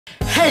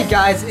Hey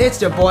guys,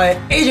 it's your boy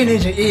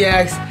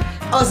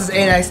AdreanNinjaEX. This is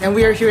ANEX, and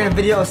we are here in a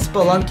video of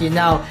Spelunky.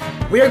 Now,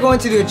 we are going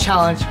to do a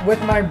challenge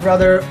with my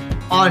brother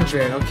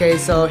Andre. Okay,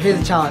 so here's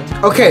the challenge.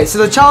 Okay, so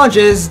the challenge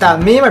is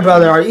that me and my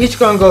brother are each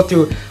going to go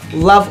through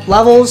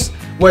levels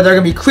where there are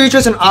going to be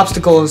creatures and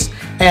obstacles,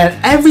 and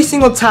every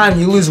single time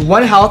you lose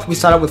 1 health, we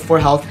start out with 4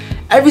 health.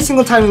 Every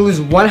single time you lose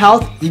 1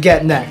 health, you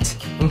get necked.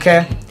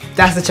 Okay,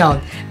 that's the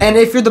challenge. And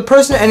if you're the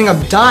person ending up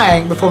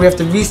dying before we have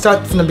to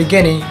restart from the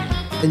beginning,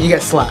 then you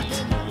get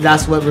slapped.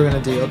 That's what we're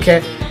gonna do.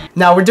 Okay.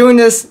 Now we're doing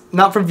this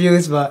not for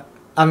views, but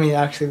I mean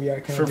actually we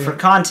are kind of for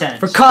content.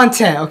 For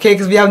content, okay?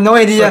 Because we have no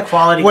idea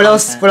what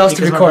else to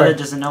record. My brother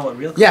doesn't know what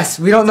real. Yes,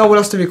 we don't know what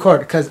else to record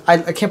because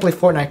I can't play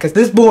Fortnite because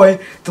this boy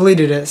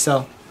deleted it.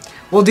 So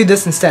we'll do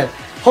this instead.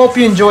 Hope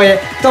you enjoy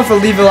it. Don't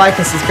forget to leave a like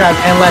and subscribe,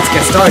 and let's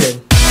get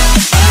started.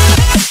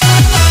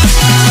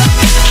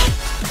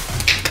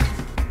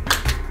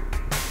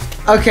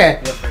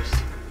 Okay. Go first.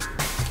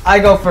 I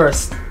go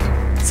first.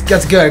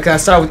 That's good because I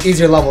start with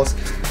easier levels.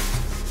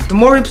 The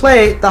more we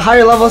play, the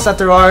higher levels that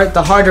there are,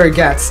 the harder it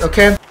gets,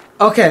 okay?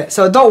 Okay,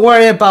 so don't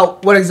worry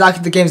about what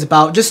exactly the game's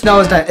about. Just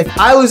know that if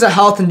I lose a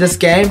health in this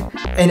game,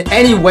 in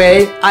any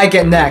way, I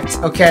get necked,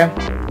 okay?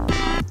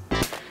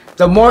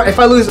 If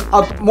I lose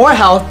more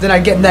health, then I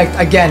get necked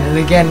again and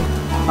again,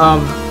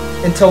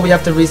 until we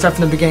have to restart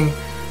from the beginning,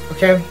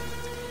 okay?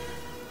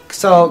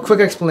 So,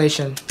 quick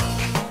explanation.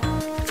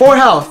 4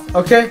 health,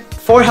 okay?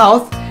 4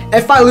 health.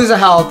 If I lose a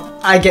health,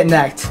 I get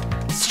necked.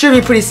 Should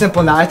be pretty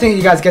simple now. I think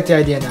you guys get the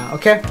idea now,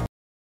 okay?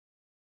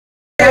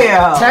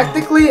 Yeah.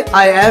 Technically,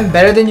 I am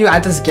better than you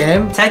at this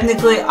game.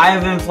 Technically, I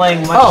have been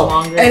playing much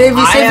longer. And if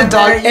you save the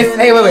dog,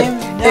 hey, wait.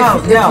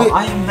 No,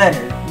 I am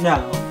better.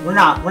 No, we're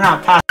not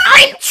past.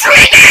 I'm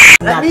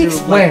triggered! Let me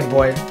explain,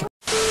 boy.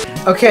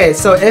 Okay,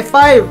 so if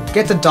I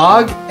get the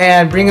dog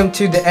and bring him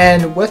to the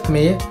end with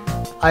me,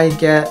 I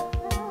get...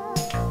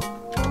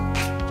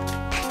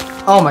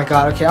 Oh my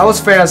god, okay. I was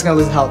afraid I was gonna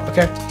lose health,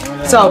 okay?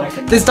 So,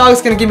 this dog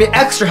is gonna give me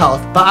extra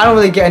health, but I don't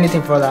really get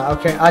anything for that,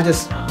 okay?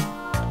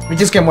 We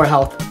just get more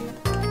health.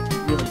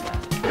 Really bad.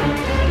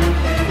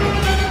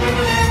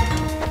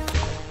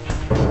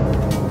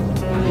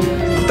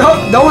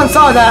 No one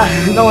saw that.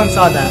 No one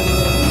saw that.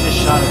 You just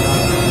shot it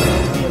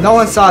out. No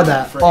one saw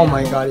that. Oh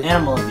my god.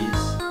 Animal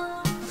abuse.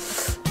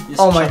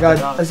 Oh my god.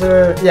 Is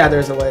there? Yeah,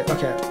 there's a way.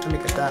 Okay, let me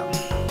get that.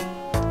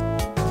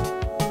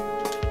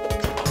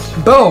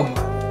 Boom.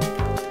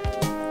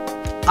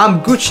 I'm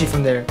Gucci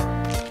from there.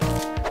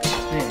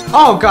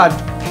 Oh god.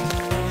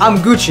 I'm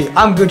Gucci.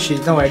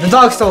 Don't worry. The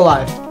dog's still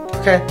alive.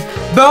 Okay.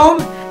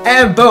 Boom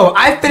and boom.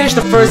 I finished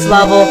the first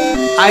level.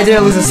 I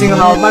didn't lose a single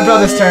health. My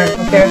brother's turn.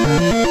 Okay.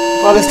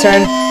 Brother's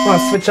turn. I'm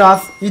gonna switch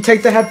off. You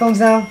take the headphones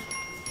now.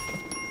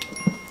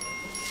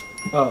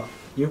 Oh,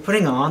 you're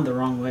putting them on the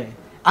wrong way.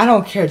 I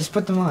don't care. Just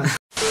put them on.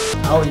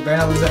 Oh, you better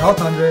not lose a health,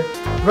 Andre.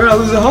 You better not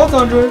lose a health,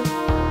 Andre.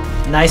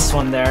 Nice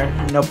one there.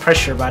 No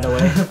pressure, by the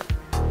way.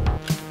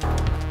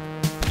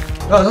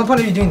 No, no point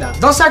of you doing that.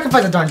 Don't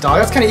sacrifice a darn dog.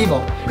 That's kind of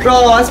evil,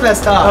 bro. That's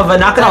messed up. No, but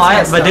not gonna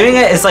lie. But doing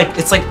it is like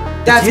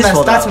that's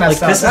useful. That's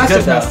messed up. This that's is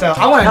just good, messed up.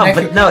 I want to neck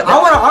you. No,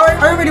 I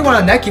already want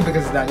to neck you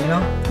because of that. You know.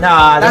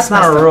 Nah, that's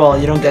not a rule.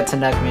 You don't get to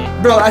neck me.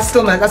 Bro, that's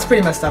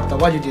pretty messed up though.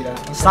 Why'd you do that?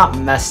 It's not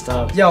messed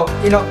up. Yo,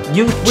 you know.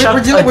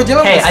 We're dealing with.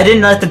 Hey, I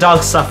didn't let the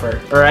dog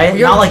suffer. All right.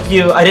 Not like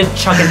you. I didn't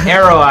chuck an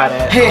arrow at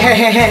it.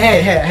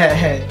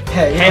 Hey.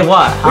 Hey,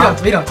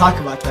 what? We don't talk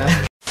about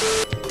that.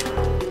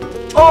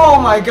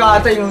 Oh my god,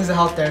 I thought you were gonna lose the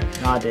health there.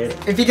 Nah, dude.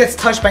 If he gets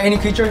touched by any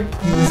creature,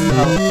 he loses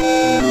health.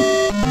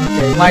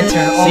 Okay, my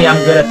turn. See, I'm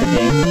good at the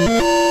game.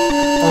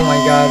 Oh my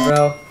god,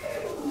 bro.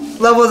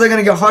 Levels are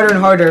gonna get harder and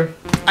harder.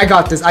 I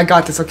got this,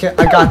 okay?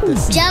 I got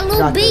this.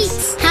 Jello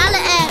Beats, holla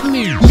at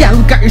me. Yeah,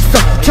 look at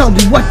yourself, tell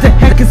me what the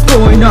heck is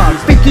going on.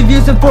 50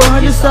 views and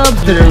 400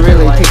 subs, did it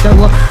really take that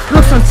long?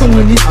 Looks like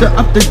someone needs to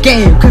up their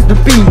game, cause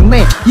they're being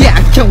lame. Yeah,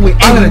 I can't wait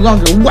any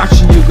longer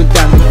watching you go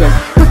down the drain.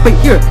 Click right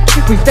here,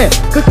 click right there,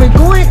 click right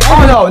going.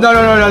 Oh no,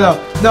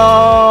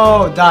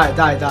 die.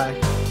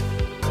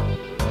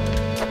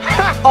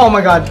 Oh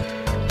my god.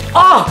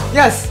 Oh,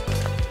 yes.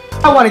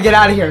 I want to get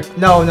out of here.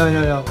 No.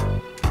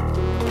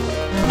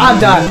 I'm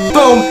done.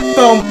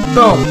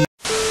 Boom.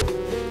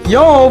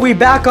 Yo, we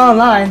back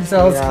online.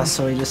 So yeah,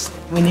 so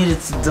we needed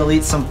to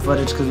delete some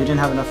footage because we didn't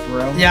have enough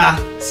room. Yeah,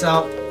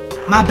 so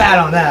my bad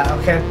on that.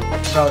 Okay,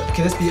 bro.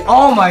 Can this be?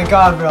 Oh my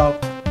god, bro.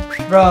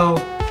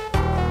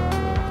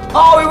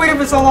 Oh, we waited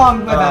for so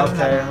long. My bad.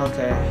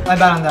 Okay. My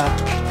bad on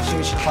that.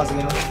 We should pause the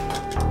game.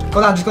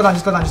 Go down. Just go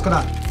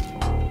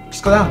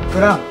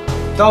down.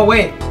 Don't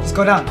wait. Just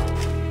go down.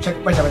 Check.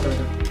 Right there. Go.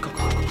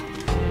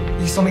 You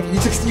can still make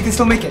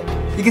it.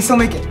 You can still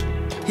make it.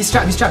 He's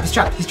trapped.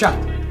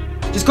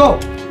 Just go.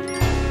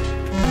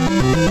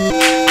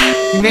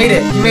 You made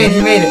it.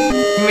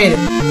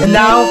 And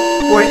now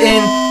we're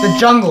in the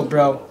jungle,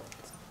 bro.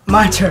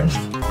 My turn.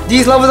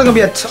 These levels are gonna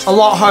be a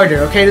lot harder,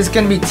 okay? There's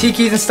gonna be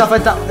tikis and stuff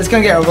like that. It's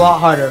gonna get a lot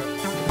harder.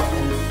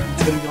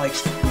 It's gonna be like,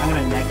 I'm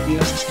gonna neck you,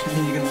 and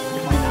then you're gonna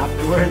complain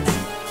afterwards.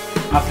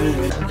 After the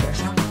video. Okay.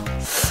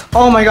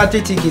 Oh my god,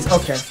 3 tikis.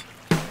 Okay.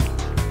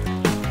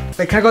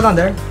 Wait, can I go down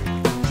there?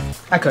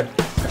 I could.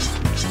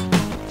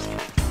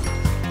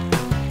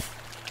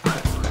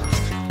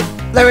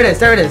 There it is,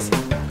 there it is.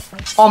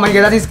 Oh my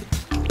god, that is.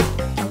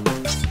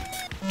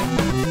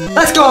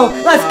 Let's go!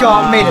 Let's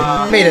go! Made it,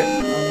 made it,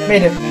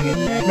 made it,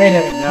 made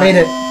it, made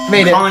it,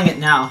 made it. I'm calling it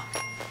now.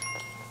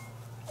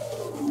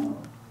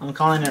 I'm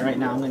calling it right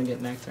now. I'm gonna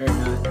get next right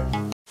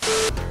now.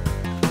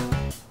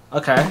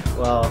 Okay,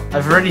 well,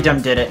 I've already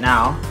did it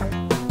now.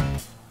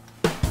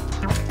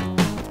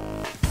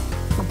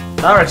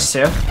 That works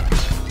too.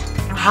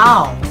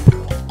 How?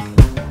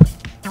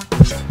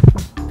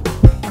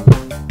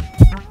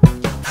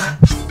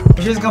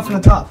 You should just go from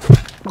the top.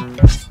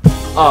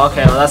 Oh,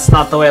 okay, well that's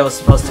not the way it was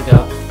supposed to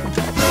go.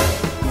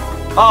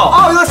 Oh!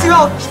 Oh, you lost 2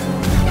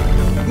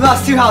 health! You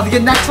lost 2 health, you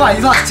get next one,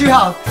 you lost 2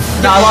 health.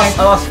 No, I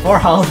lost 4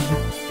 health.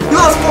 You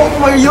lost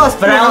 4, you lost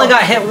 4 But I only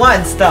health. got hit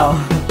once though.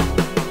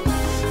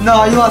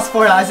 No, you lost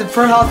 4 health. I said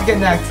per health to get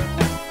next.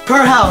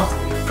 Per health.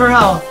 Per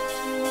health.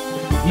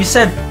 You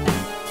said...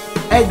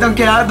 Hey, don't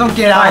get out, don't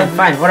get out.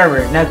 Fine,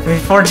 whatever. Now,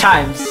 4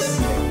 times.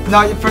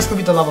 No, you first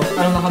complete the level.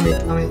 I don't know how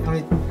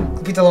many,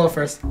 complete the level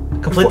first.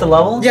 Complete the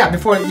level? Yeah,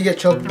 before you get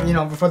chilled, you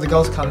know, before the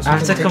ghost comes. I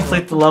have to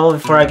complete the level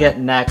before I get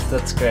next.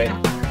 That's great.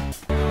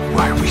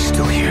 Why are we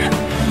still here?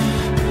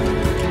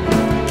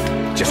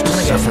 Just to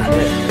suffer.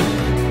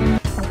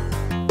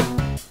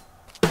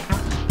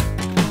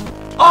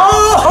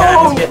 Oh! Okay, I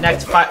have to get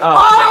next 5.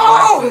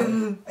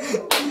 Oh!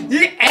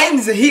 He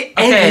ends it, he ends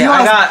Okay, it.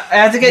 I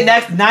have to get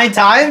next 9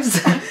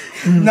 times?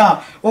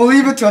 No, we'll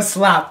leave it to a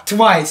slap.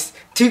 Twice.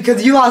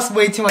 Because you lost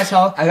way too much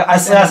health.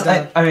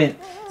 I mean...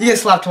 You get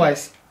slapped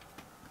twice.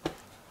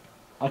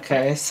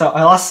 Okay, so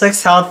I lost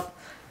 6 health,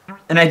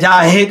 and I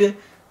died.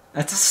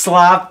 That's a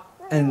slap,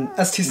 and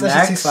that's just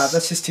 2 slaps.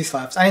 That's just 2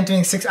 slaps. I ain't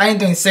doing 6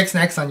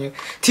 next on you.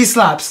 2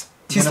 slaps.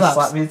 2 slaps.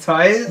 Slap me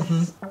twice?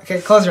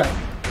 Okay, close your eyes.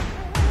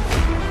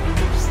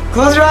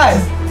 Close your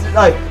eyes.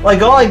 Like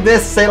go like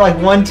this, say like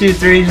 1, 2,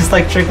 3, just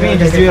like trick me and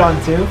just do it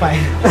on 2. Fine.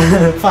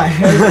 Fine.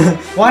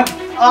 1.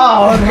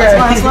 Oh, okay.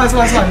 That's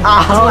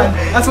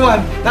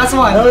one. That's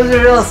one. That was a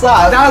real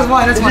slap. That was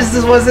one. That's one. It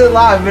just wasn't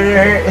loud, but it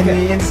hurt in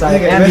the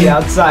inside and the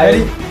outside.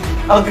 Ready?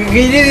 Okay, can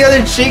you do the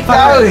other cheek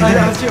now?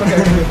 That's true.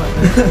 Okay,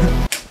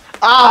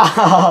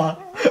 Ah!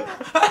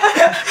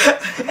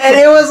 And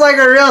it was like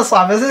a real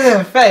slap. This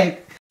isn't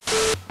fake.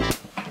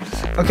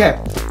 Okay,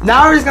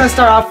 now we're just gonna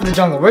start off with the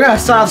jungle. We're gonna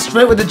start off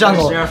straight with the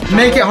jungle.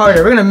 Make it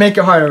harder. We're gonna make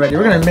it harder already.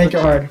 We're gonna make it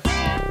hard.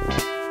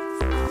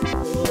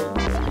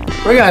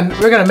 We're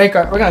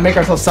gonna make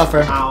ourselves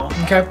suffer. Ow.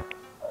 Okay.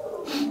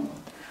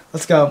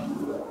 Let's go.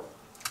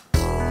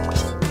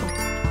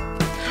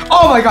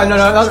 Oh my god, no,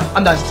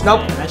 I'm done.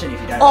 Nope. Imagine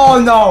if you died. Oh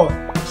no!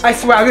 I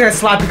swear I'm gonna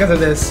slap because of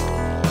this.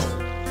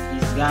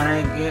 He's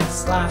gonna get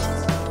slapped.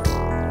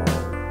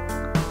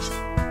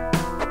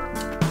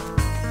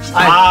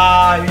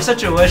 You're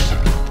such a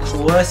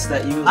wuss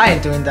that you... I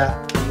ain't doing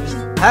that.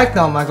 Heck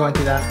no, I'm not going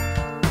through that.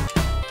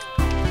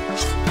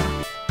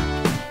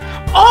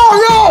 Oh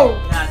no!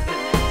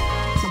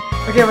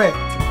 Okay, wait.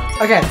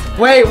 Okay,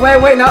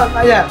 wait, no,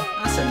 not yet.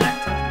 That's a neck.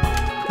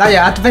 Not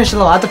yet, I have to finish the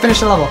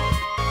level,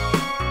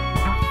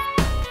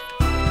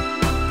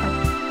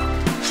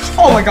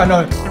 Oh my god,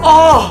 no.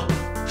 Oh!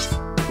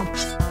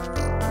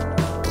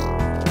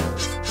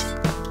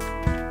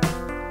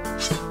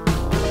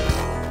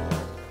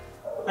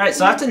 Alright,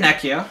 so I have to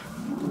neck you.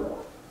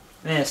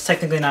 Man, it's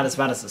technically not as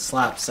bad as a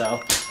slap, so...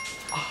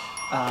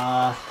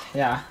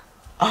 yeah.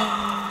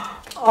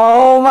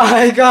 Oh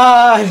my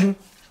god!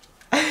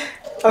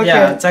 Okay.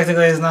 Yeah,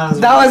 technically it's not as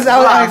bad. That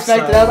was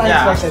unexpected, So, that was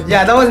unexpected.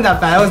 Yeah, that wasn't that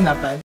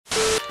bad,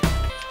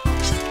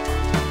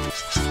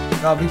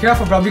 Bro, be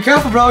careful, bro, you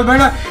better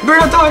not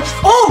die!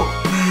 Oh!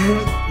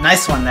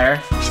 Nice one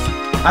there.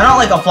 I don't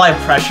like apply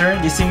pressure.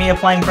 Do you see me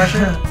applying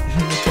pressure?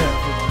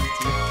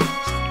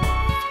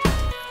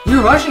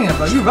 You're rushing it,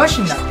 bro, you're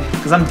rushing that thing.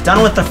 Because I'm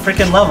done with the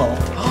freaking level.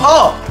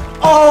 Oh!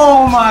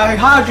 Oh my,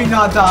 how did you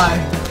not die?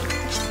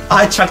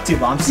 I chucked 2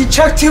 bombs. You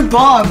chucked 2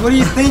 bombs, what are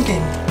you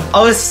thinking?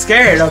 I was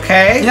scared,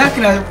 okay? You're not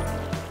gonna...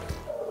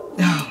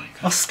 Oh my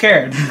god. I was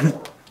scared.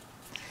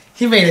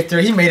 He made it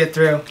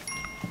through,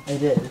 I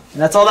did. And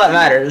that's all that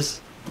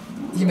matters.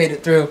 He made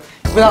it through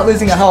without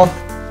losing a health.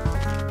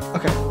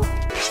 Okay.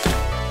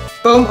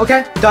 Boom,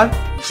 okay, done.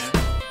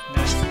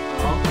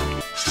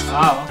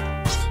 Oh.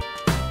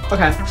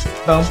 Okay.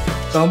 Boom.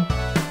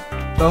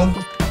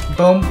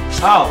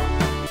 Oh.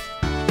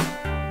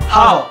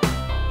 Oh.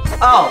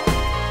 Oh.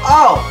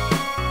 Oh.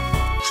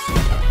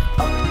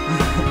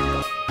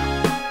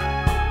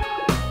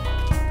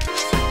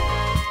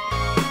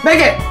 Make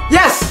it!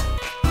 Yes!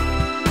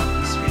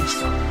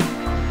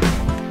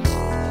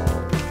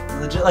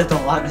 Legit like the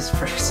loudest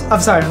person.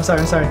 I'm sorry.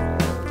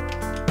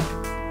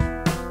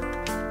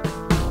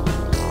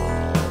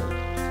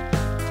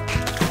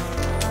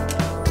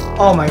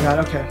 Oh my god,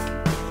 okay.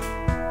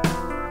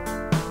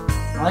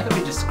 I like how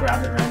we just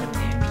grabbed a random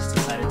name and just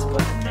decided to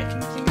put a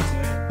necking thing to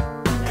it.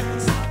 Neck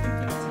and slapping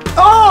thing to it.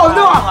 Oh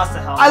no! I lost the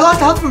health. I lost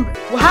health from...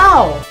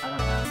 How? I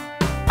don't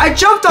know. I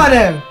jumped on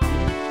him!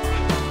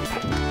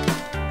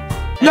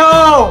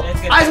 No!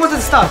 It's good. I just wanted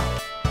to stop.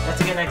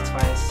 That's a good next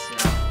twice.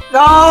 Yeah.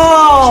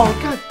 No!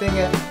 God dang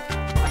it.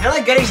 I feel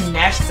like getting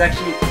necked is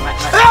actually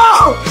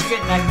No! You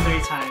get necked 3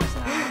 times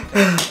now.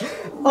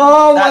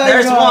 Oh my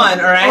There's god.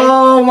 one, alright?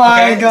 Oh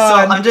my Okay,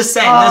 god. so I'm just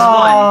saying, there's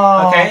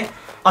one, okay?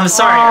 I'm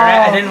sorry,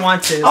 alright? I didn't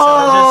want to, so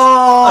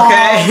just,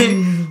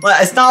 okay?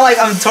 Well, it's not like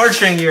I'm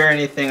torturing you or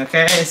anything,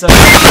 okay? So...